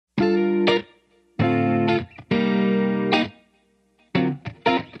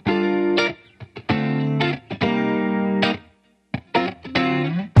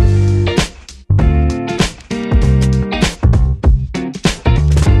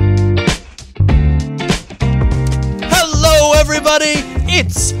everybody!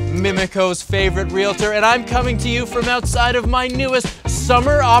 It's Mimico's favorite realtor, and I'm coming to you from outside of my newest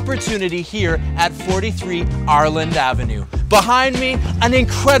summer opportunity here at 43 Ourland Avenue. Behind me, an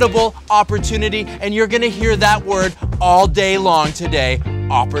incredible opportunity, and you're gonna hear that word all day long today,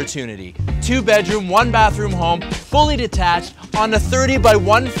 opportunity. 2-bedroom, 1-bathroom home, fully detached on a 30 by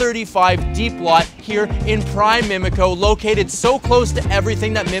 135 deep lot here in prime Mimico, located so close to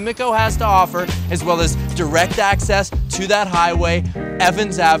everything that Mimico has to offer, as well as direct access to that highway,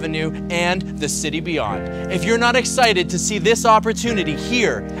 Evans Avenue, and the city beyond. If you're not excited to see this opportunity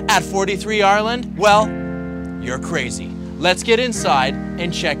here at 43 Ourland, well, you're crazy. Let's get inside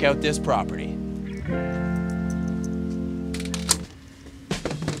and check out this property.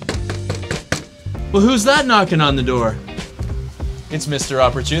 Well, who's that knocking on the door? It's Mr.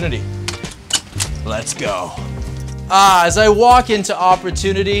 Opportunity. Let's go. As I walk into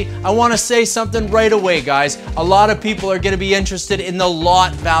opportunity, I want to say something right away, guys. A lot of people are going to be interested in the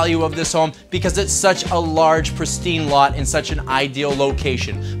lot value of this home because it's such a large, pristine lot in such an ideal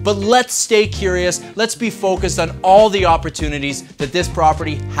location. But let's stay curious. Let's be focused on all the opportunities that this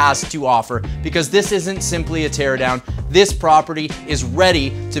property has to offer, because this isn't simply a teardown. This property is ready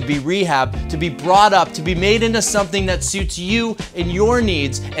to be rehabbed, to be brought up, to be made into something that suits you and your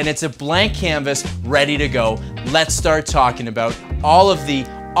needs, and it's a blank canvas ready to go. Let's start talking about all of the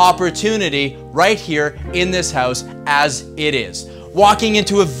opportunity right here in this house as it is. Walking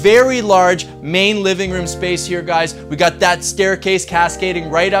into a very large main living room space here, guys. We got that staircase cascading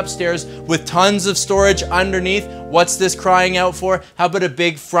right upstairs with tons of storage underneath. What's this crying out for? How about a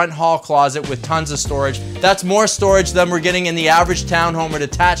big front hall closet with tons of storage? That's more storage than we're getting in the average townhome or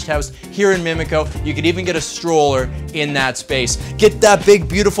detached house here in Mimico. You could even get a stroller in that space. Get that big,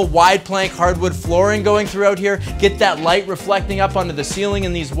 beautiful, wide plank hardwood flooring going throughout here. Get that light reflecting up onto the ceiling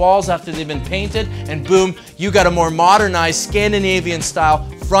and these walls after they've been painted, and boom, you got a more modernized Scandinavian style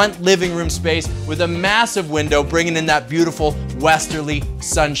front living room space with a massive window bringing in that beautiful westerly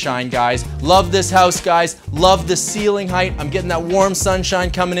sunshine, guys. Love this house, guys. Love the ceiling height. I'm getting that warm sunshine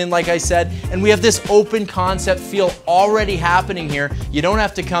coming in, like I said. And we have this open concept feel already happening here. You don't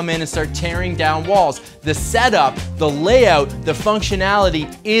have to come in and start tearing down walls. The setup, the layout, the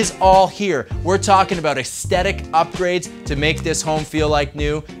functionality is all here. We're talking about aesthetic upgrades to make this home feel like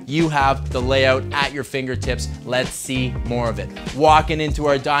new. You have the layout at your fingertips. Let's see more of it. Walking into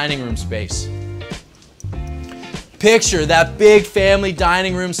our dining room space. Picture that big family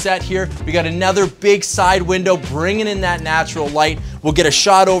dining room set here. We got another big side window bringing in that natural light. We'll get a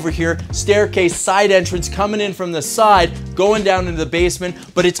shot over here. Staircase, side entrance coming in from the side, going down into the basement,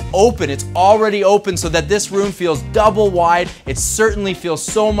 but it's open. It's already open so that this room feels double wide. It certainly feels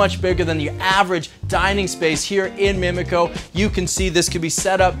so much bigger than the average dining space here in Mimico. You can see this could be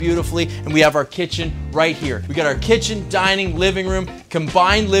set up beautifully, and we have our kitchen right here. We got our kitchen, dining, living room,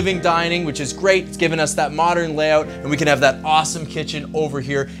 combined living dining, which is great. It's giving us that modern layout, and we can have that awesome kitchen over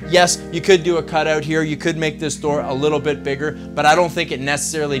here. Yes, you could do a cutout here. You could make this door a little bit bigger, but I don't think it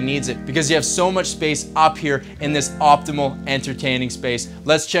necessarily needs it because you have so much space up here in this optimal entertaining space.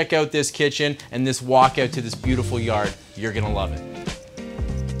 Let's check out this kitchen and this walk out to this beautiful yard. You're gonna love it.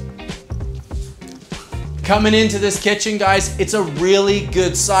 Coming into this kitchen, guys, it's a really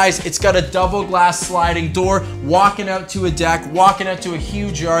good size. It's got a double glass sliding door, walking out to a deck, walking out to a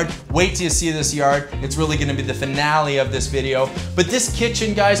huge yard. Wait till you see this yard. It's really gonna be the finale of this video. But this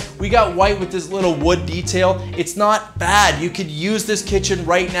kitchen, guys, we got white with this little wood detail. It's not bad. You could use this kitchen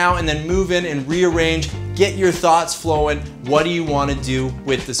right now and then move in and rearrange. Get your thoughts flowing. What do you want to do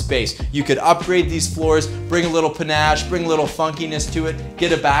with the space? You could upgrade these floors, bring a little panache, bring a little funkiness to it,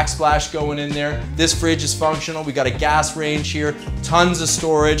 get a backsplash going in there. This fridge is functional. We got a gas range here, tons of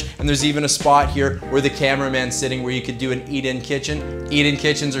storage, and there's even a spot here where the cameraman's sitting where you could do an eat-in kitchen. Eat-in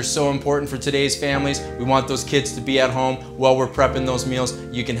kitchens are so important for today's families. We want those kids to be at home while we're prepping those meals.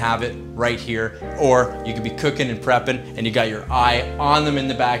 You can have it right here, or you could be cooking and prepping and you got your eye on them in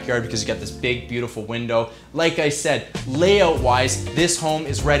the backyard because you got this big, beautiful window. Like I said, layout-wise, this home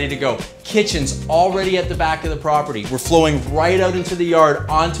is ready to go. Kitchen's already at the back of the property. We're flowing right out into the yard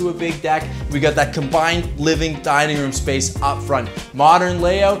onto a big deck. We got that combined living dining room space up front. Modern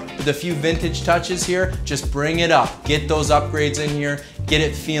layout with a few vintage touches here. Just bring it up. Get those upgrades in here. Get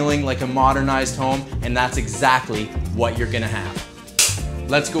it feeling like a modernized home, and that's exactly what you're gonna have.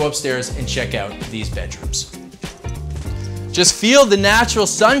 Let's go upstairs and check out these bedrooms. Just feel the natural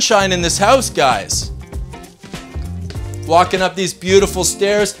sunshine in this house, guys. Walking up these beautiful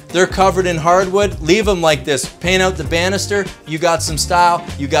stairs, they're covered in hardwood. Leave them like this. Paint out the banister. You got some style,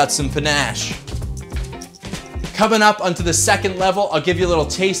 you got some panache. Coming up onto the second level, I'll give you a little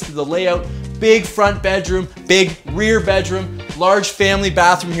taste of the layout. Big front bedroom, big rear bedroom, Large family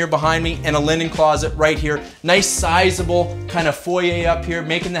bathroom here behind me and a linen closet right here. Nice sizable kind of foyer up here,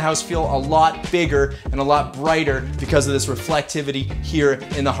 making the house feel a lot bigger and a lot brighter because of this reflectivity here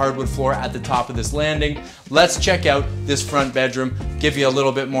in the hardwood floor at the top of this landing. Let's check out this front bedroom, give you a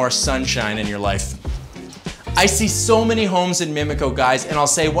little bit more sunshine in your life. I see so many homes in Mimico, guys, and I'll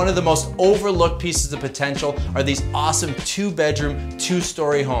say one of the most overlooked pieces of potential are these awesome 2-bedroom,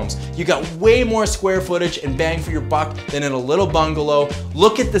 2-story homes. You got way more square footage and bang for your buck than in a little bungalow.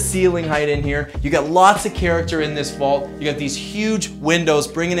 Look at the ceiling height in here. You got lots of character in this vault. You got these huge windows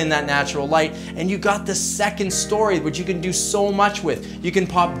bringing in that natural light, and you got the second story, which you can do so much with. You can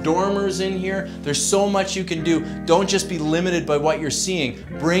pop dormers in here. There's so much you can do. Don't just be limited by what you're seeing.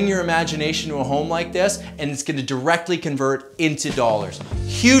 Bring your imagination to a home like this, and it's going to directly convert into dollars.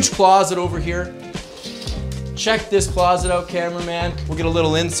 Huge closet over here. Check this closet out, cameraman. We'll get a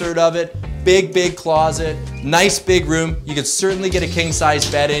little insert of it. Big closet, nice big room. You could certainly get a king size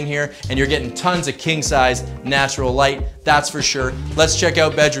bed in here, and you're getting tons of king size natural light, that's for sure. Let's check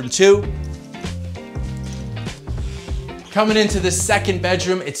out bedroom 2. Coming into the second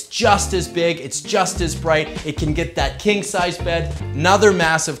bedroom, it's just as big, it's just as bright. It can get that king size bed, another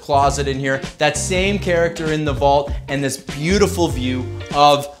massive closet in here, that same character in the vault, and this beautiful view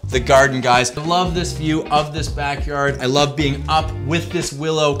of the garden, guys. I love this view of this backyard. I love being up with this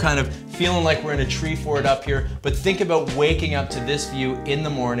willow, kind of feeling like we're in a tree fort up here. But think about waking up to this view in the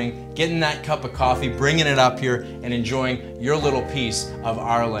morning, getting that cup of coffee, bringing it up here, and enjoying your little piece of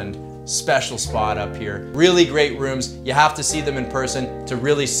Ourland. Special spot up here. Really great rooms. You have to see them in person to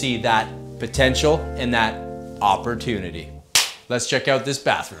really see that potential and that opportunity. Let's check out this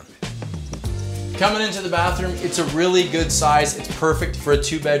bathroom. Coming into the bathroom, it's a really good size. It's perfect for a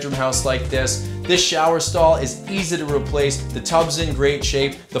 2-bedroom house like this. This shower stall is easy to replace. The tub's in great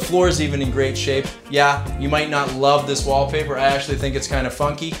shape. The floor is even in great shape. Yeah, you might not love this wallpaper. I actually think it's kind of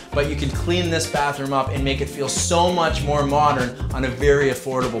funky, but you can clean this bathroom up and make it feel so much more modern on a very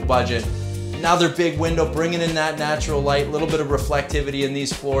affordable budget. Another big window bringing in that natural light, a little bit of reflectivity in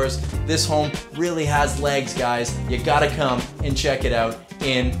these floors. This home really has legs, guys. You gotta come and check it out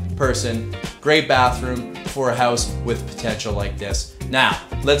in person. Great bathroom for a house with potential like this. Now,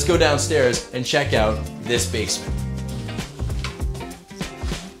 let's go downstairs and check out this basement.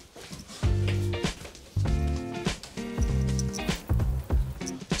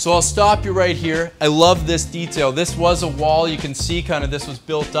 So I'll stop you right here. I love this detail. This was a wall. You can see kind of this was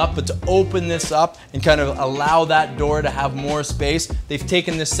built up, but to open this up and kind of allow that door to have more space, they've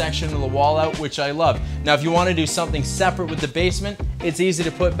taken this section of the wall out, which I love. Now, if you want to do something separate with the basement, it's easy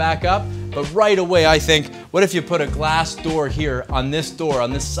to put back up, but right away I think, what if you put a glass door here on this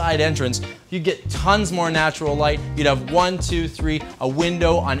side entrance? You get tons more natural light. You'd have 1, 2, 3, a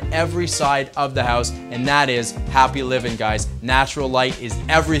window on every side of the house, and that is happy living, guys. Natural light is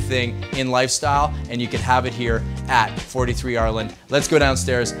everything in lifestyle, and you can have it here at 43 Ourland. Let's go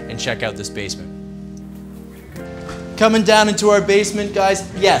downstairs and check out this basement. Coming down into our basement,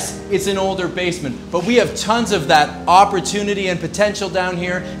 guys, yes, it's an older basement, but we have tons of that opportunity and potential down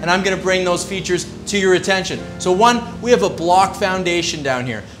here, and I'm gonna bring those features to your attention. So one, we have a block foundation down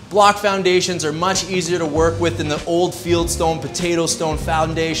here. Block foundations are much easier to work with than the old fieldstone, potato stone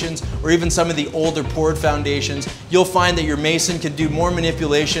foundations, or even some of the older poured foundations. You'll find that your mason can do more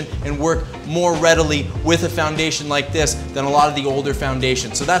manipulation and work more readily with a foundation like this than a lot of the older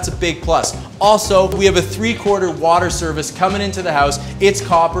foundations. So that's a big plus. Also, we have a 3/4 water service coming into the house. It's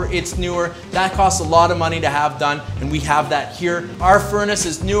copper, it's newer. That costs a lot of money to have done, and we have that here. Our furnace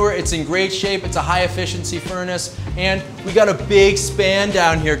is newer, it's in great shape, it's a high efficiency furnace, and we got a big span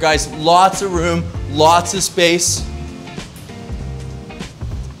down here, guys. Lots of room, lots of space.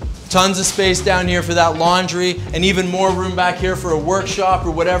 Tons of space down here for that laundry, and even more room back here for a workshop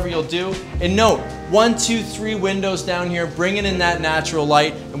or whatever you'll do. And note, 1, 2, 3 windows down here, bringing in that natural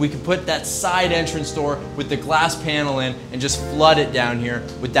light, and we can put that side entrance door with the glass panel in and just flood it down here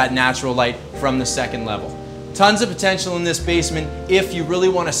with that natural light from the second level. Tons of potential in this basement if you really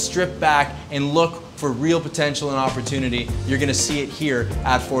want to strip back and look for real potential and opportunity. You're gonna see it here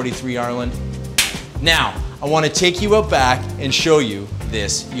at 43 Ourland. Now, I wanna take you out back and show you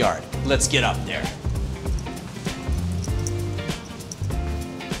this yard. Let's get up there.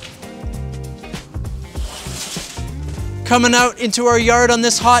 Coming out into our yard on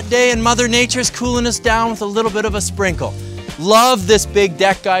this hot day, and Mother Nature's cooling us down with a little bit of a sprinkle. Love this big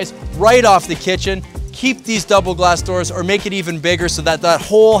deck, guys, right off the kitchen. Keep these double glass doors or make it even bigger so that that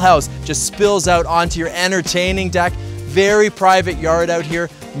whole house just spills out onto your entertaining deck. Very private yard out here.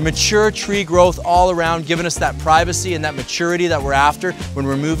 Mature tree growth all around, giving us that privacy and that maturity that we're after when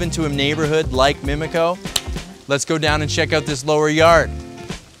we're moving to a neighborhood like Mimico. let's go down and check out this lower yard.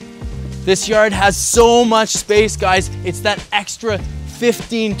 This yard has so much space, guys. It's that extra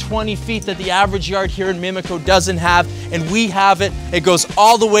 15, 20 feet that the average yard here in Mimico doesn't have, and we have it. It goes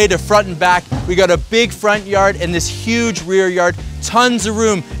all the way to front and back. We got a big front yard and this huge rear yard. Tons of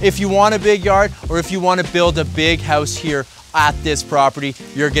room if you want a big yard or if you want to build a big house here at this property.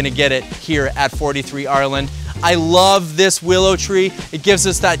 You're gonna get it here at 43 Ourland. I love this willow tree. It gives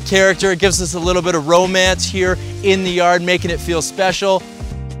us that character. It gives us a little bit of romance here in the yard, making it feel special.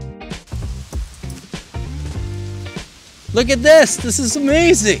 Look at this, this is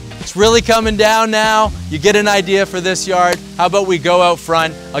amazing. It's really coming down now. You get an idea for this yard. How about we go out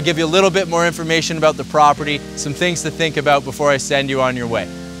front? I'll give you a little bit more information about the property, some things to think about before I send you on your way.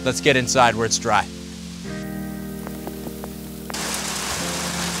 Let's get inside where it's dry.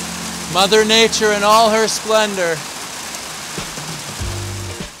 Mother Nature in all her splendor.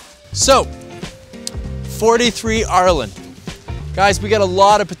 So, 43 Ourland. Guys, we got a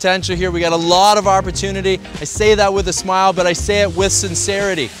lot of potential here. We got a lot of opportunity. I say that with a smile, but I say it with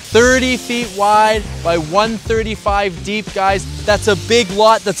sincerity. 30 feet wide by 135 deep, guys. That's a big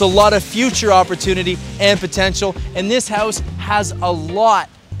lot. That's a lot of future opportunity and potential. And this house has a lot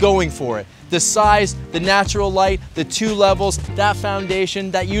going for it. The size, the natural light, the 2 levels, that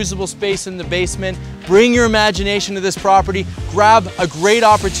foundation, that usable space in the basement. Bring your imagination to this property. Grab a great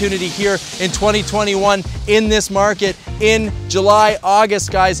opportunity here in 2021 in this market. In July, August,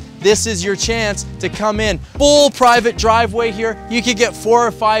 guys, this is your chance to come in. Full private driveway here. You could get 4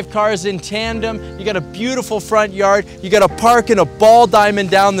 or 5 cars in tandem. You got a beautiful front yard. You got a park and a ball diamond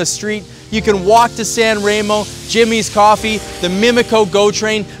down the street. You can walk to San Remo, Jimmy's Coffee, the Mimico GO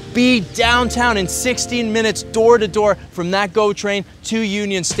train. Be downtown in 16 minutes door to door from that GO train to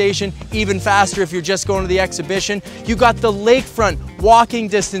Union Station, even faster if you're just going to the exhibition. You got the lakefront walking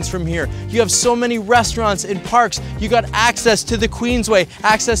distance from here. You have so many restaurants and parks. You got access to the Queensway,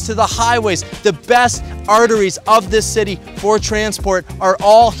 access to the highways. The best arteries of this city for transport are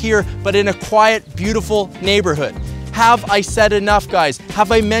all here, but in a quiet, beautiful neighborhood. Have I said enough, guys? Have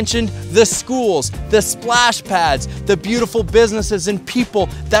I mentioned the schools, the splash pads, the beautiful businesses and people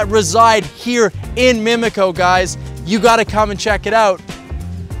that reside here in Mimico, guys? You gotta come and check it out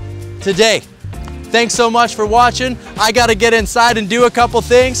today. Thanks so much for watching. I gotta get inside and do a couple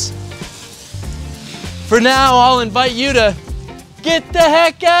things. For now, I'll invite you to get the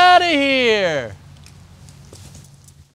heck out of here.